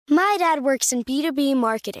My dad works in B2B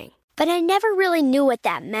marketing, but I never really knew what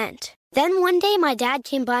that meant. Then one day my dad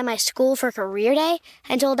came by my school for career day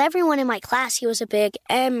and told everyone in my class he was a big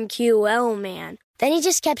MQL man. Then he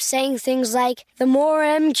just kept saying things like, the more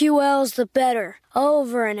MQLs, the better,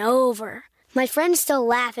 over and over. My friends still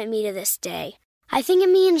laugh at me to this day. I think it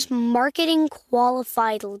means marketing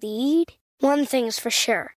qualified lead. One thing's for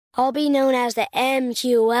sure, I'll be known as the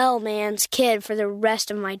MQL man's kid for the rest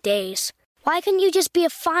of my days. Why couldn't you just be a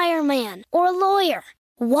fireman or a lawyer?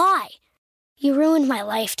 Why? You ruined my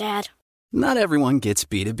life, Dad. Not everyone gets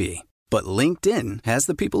B2B, but LinkedIn has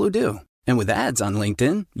the people who do. And with ads on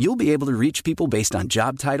LinkedIn, you'll be able to reach people based on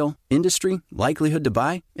job title, industry, likelihood to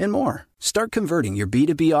buy, and more. Start converting your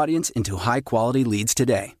B2B audience into high-quality leads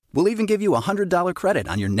today. We'll even give you a $100 credit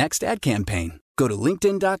on your next ad campaign. Go to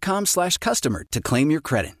linkedin.com/customer to claim your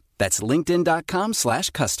credit. That's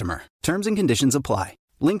linkedin.com/customer. Terms and conditions apply.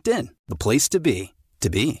 LinkedIn, the place to be, to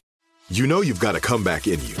be. You know you've got a comeback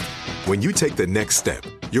in you. When you take the next step,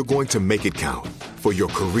 you're going to make it count. For your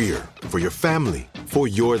career, for your family, for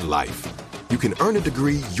your life. You can earn a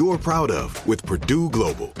degree you're proud of with Purdue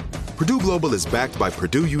Global. Purdue Global is backed by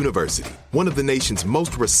Purdue University, one of the nation's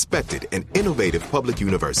most respected and innovative public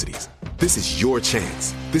universities. This is your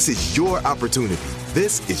chance. This is your opportunity.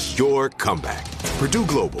 This is your comeback. Purdue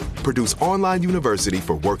Global, Purdue's online university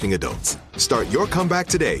for working adults. Start your comeback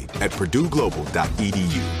today at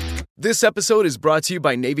purdueglobal.edu. This episode is brought to you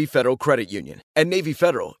by Navy Federal Credit Union. At Navy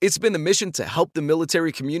Federal, it's been the mission to help the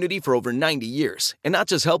military community for over 90 years. And not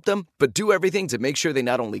just help them, but do everything to make sure they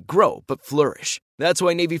not only grow, but flourish. That's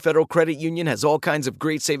why Navy Federal Credit Union has all kinds of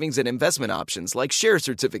great savings and investment options like share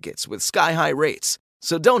certificates with sky-high rates.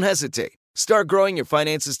 So don't hesitate. Start growing your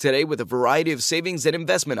finances today with a variety of savings and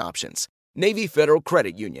investment options. Navy Federal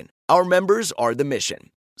Credit Union. Our members are the mission.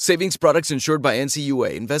 Savings products insured by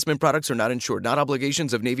NCUA. Investment products are not insured, not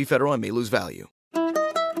obligations of Navy Federal and may lose value.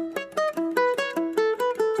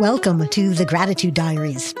 Welcome to The Gratitude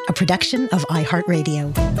Diaries, a production of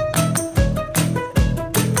iHeartRadio.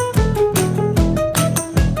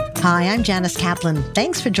 Hi, I'm Janice Kaplan.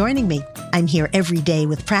 Thanks for joining me. I'm here every day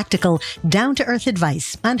with practical, down-to-earth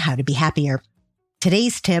advice on how to be happier.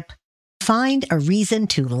 Today's tip, find a reason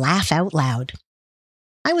to laugh out loud.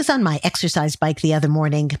 I was on my exercise bike the other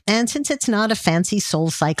morning, and since it's not a fancy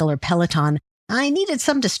SoulCycle or Peloton, I needed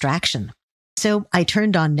some distraction. So I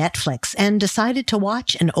turned on Netflix and decided to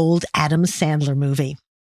watch an old Adam Sandler movie.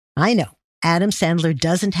 I know, Adam Sandler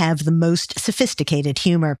doesn't have the most sophisticated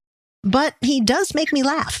humor, but he does make me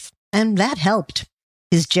laugh, and that helped.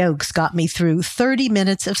 His jokes got me through 30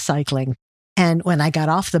 minutes of cycling, and when I got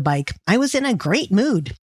off the bike, I was in a great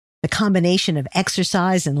mood. The combination of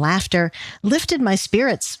exercise and laughter lifted my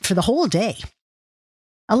spirits for the whole day.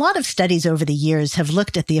 A lot of studies over the years have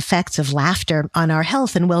looked at the effects of laughter on our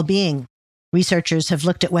health and well-being. Researchers have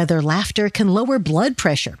looked at whether laughter can lower blood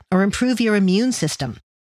pressure or improve your immune system.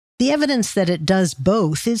 The evidence that it does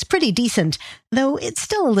both is pretty decent, though it's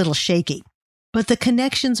still a little shaky. But the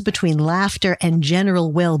connections between laughter and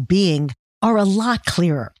general well-being are a lot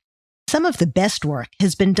clearer. Some of the best work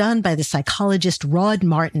has been done by the psychologist Rod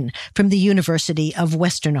Martin from the University of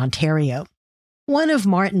Western Ontario. One of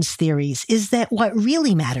Martin's theories is that what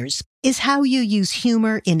really matters is how you use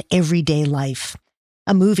humor in everyday life.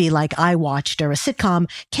 A movie like I Watched or a sitcom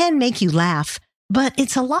can make you laugh, but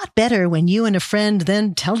it's a lot better when you and a friend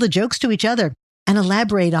then tell the jokes to each other and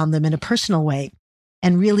elaborate on them in a personal way.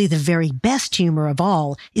 And really the very best humor of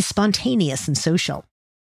all is spontaneous and social.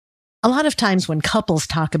 A lot of times when couples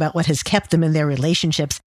talk about what has kept them in their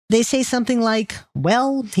relationships, they say something like,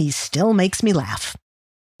 well, he still makes me laugh.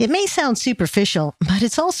 It may sound superficial, but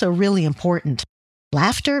it's also really important.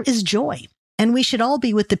 Laughter is joy, and we should all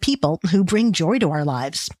be with the people who bring joy to our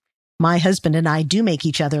lives. My husband and I do make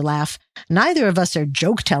each other laugh. Neither of us are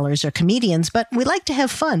joke tellers or comedians, but we like to have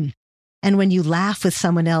fun. And when you laugh with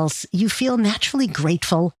someone else, you feel naturally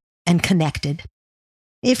grateful and connected.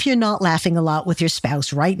 If you're not laughing a lot with your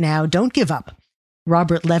spouse right now, don't give up.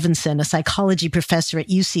 Robert Levinson, a psychology professor at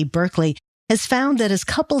UC Berkeley, has found that as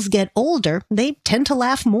couples get older, they tend to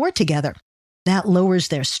laugh more together. That lowers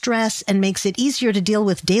their stress and makes it easier to deal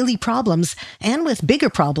with daily problems and with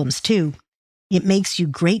bigger problems too. It makes you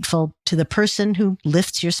grateful to the person who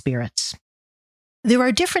lifts your spirits. There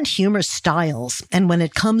are different humor styles, and when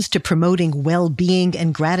it comes to promoting well-being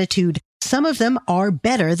and gratitude, some of them are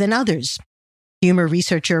better than others. Humor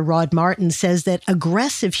researcher Rod Martin says that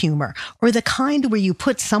aggressive humor, or the kind where you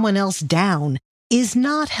put someone else down, is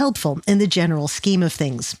not helpful in the general scheme of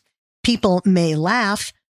things. People may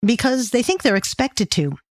laugh because they think they're expected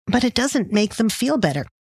to, but it doesn't make them feel better,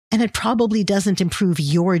 and it probably doesn't improve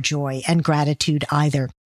your joy and gratitude either.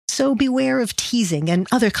 So So beware of teasing and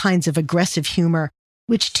other kinds of aggressive humor,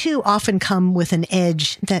 which too often come with an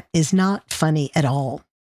edge that is not funny at all.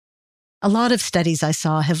 A lot of studies I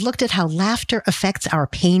saw have looked at how laughter affects our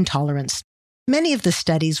pain tolerance. Many of the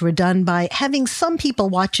studies were done by having some people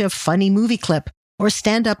watch a funny movie clip or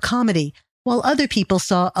stand-up comedy, while other people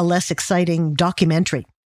saw a less exciting documentary.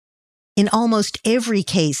 In almost every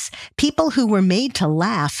case, people who were made to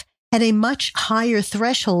laugh had a much higher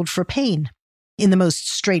threshold for pain. In the most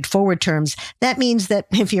straightforward terms, that means that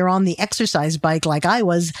if you're on the exercise bike like I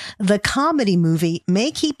was, the comedy movie may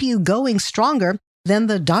keep you going stronger than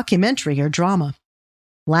the documentary or drama.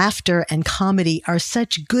 Laughter and comedy are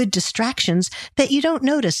such good distractions that you don't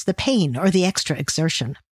notice the pain or the extra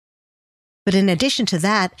exertion. But in addition to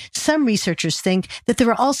that, some researchers think that there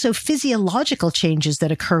are also physiological changes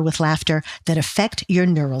that occur with laughter that affect your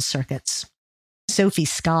neural circuits. Sophie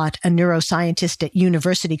Scott, a neuroscientist at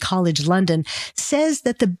University College London, says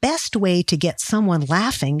that the best way to get someone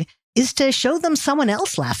laughing is to show them someone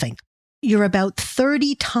else laughing. You're about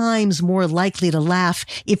 30 times more likely to laugh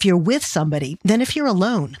if you're with somebody than if you're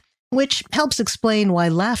alone, which helps explain why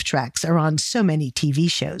laugh tracks are on so many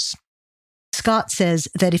TV shows. Scott says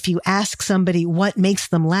that if you ask somebody what makes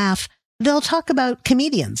them laugh, they'll talk about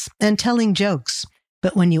comedians and telling jokes.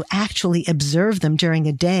 But when you actually observe them during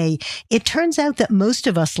a day, it turns out that most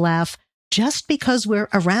of us laugh just because we're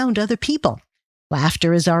around other people.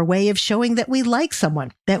 Laughter is our way of showing that we like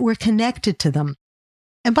someone, that we're connected to them.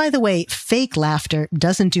 And by the way, fake laughter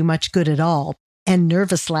doesn't do much good at all, and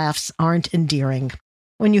nervous laughs aren't endearing.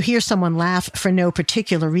 When you hear someone laugh for no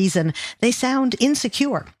particular reason, they sound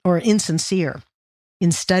insecure or insincere.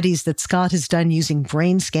 In studies that Scott has done using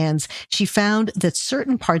brain scans, she found that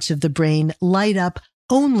certain parts of the brain light up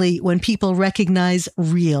only when people recognize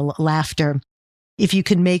real laughter. If you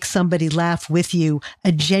can make somebody laugh with you,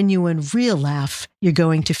 a genuine, real laugh, you're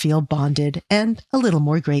going to feel bonded and a little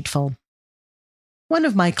more grateful. One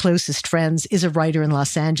of my closest friends is a writer in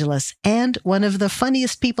Los Angeles and one of the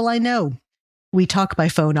funniest people I know. We talk by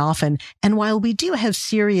phone often, and while we do have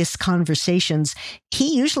serious conversations,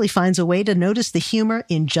 he usually finds a way to notice the humor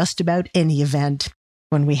in just about any event.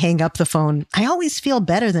 When we hang up the phone, I always feel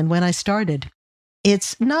better than when I started.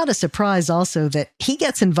 It's not a surprise also that he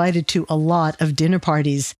gets invited to a lot of dinner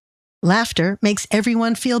parties. Laughter makes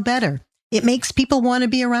everyone feel better. It makes people want to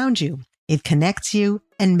be around you. It connects you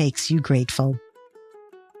and makes you grateful.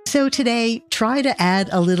 So today, try to add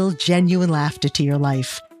a little genuine laughter to your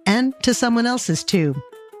life. And to someone else's too.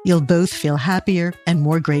 You'll both feel happier and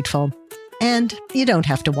more grateful. And you don't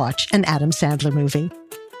have to watch an Adam Sandler movie.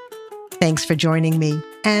 Thanks for joining me.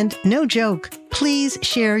 And no joke, please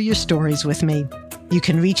share your stories with me. You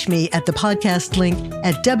can reach me at the podcast link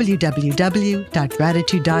at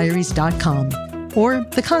www.gratitudediaries.com or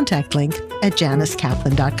the contact link at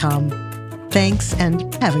janicekaplan.com. Thanks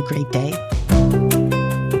and have a great day.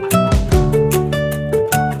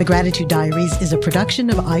 The Gratitude Diaries is a production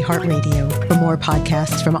of iHeartRadio. For more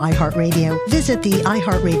podcasts from iHeartRadio, visit the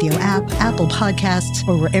iHeartRadio app, Apple Podcasts,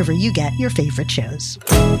 or wherever you get your favorite shows.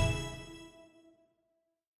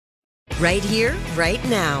 Right here, right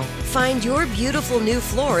now. Find your beautiful new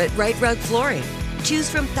floor at Right Rug Flooring. Choose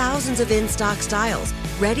from thousands of in-stock styles,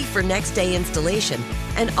 ready for next day installation,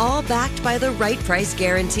 and all backed by the right price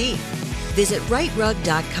guarantee. Visit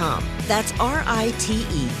rightrug.com. That's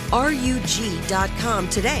RITERUG.com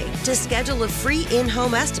today to schedule a free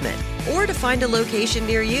in-home estimate or to find a location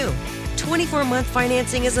near you. 24-month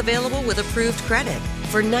financing is available with approved credit.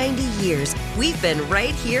 For 90 years, we've been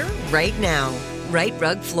right here, right now. Right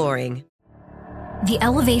Rug Flooring. The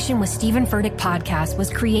Elevation with Stephen Furtick podcast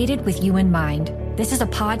was created with you in mind. This is a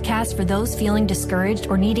podcast for those feeling discouraged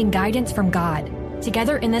or needing guidance from God.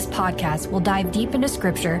 Together in this podcast, we'll dive deep into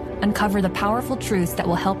Scripture, uncover the powerful truths that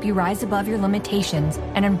will help you rise above your limitations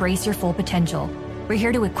and embrace your full potential. We're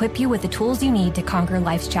here to equip you with the tools you need to conquer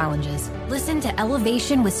life's challenges. Listen to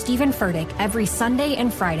Elevation with Stephen Furtick every Sunday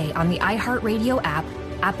and Friday on the iHeartRadio app,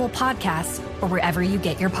 Apple Podcasts, or wherever you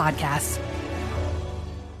get your podcasts.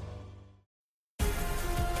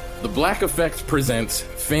 The Black Effect presents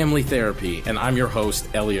Family Therapy, and I'm your host,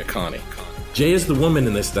 Elliot Connie. Jay is the woman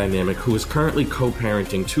in this dynamic who is currently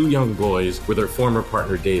co-parenting 2 young boys with her former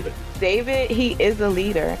partner, David. David, he is a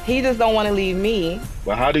leader. He just don't want to leave me.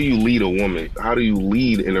 But how do you lead a woman? How do you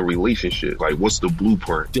lead in a relationship? Like, what's the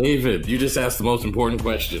blueprint? David, you just asked the most important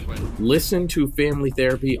question. Listen to Family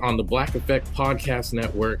Therapy on the Black Effect Podcast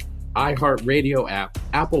Network, iHeartRadio app,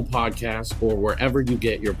 Apple Podcasts, or wherever you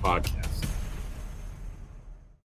get your podcasts.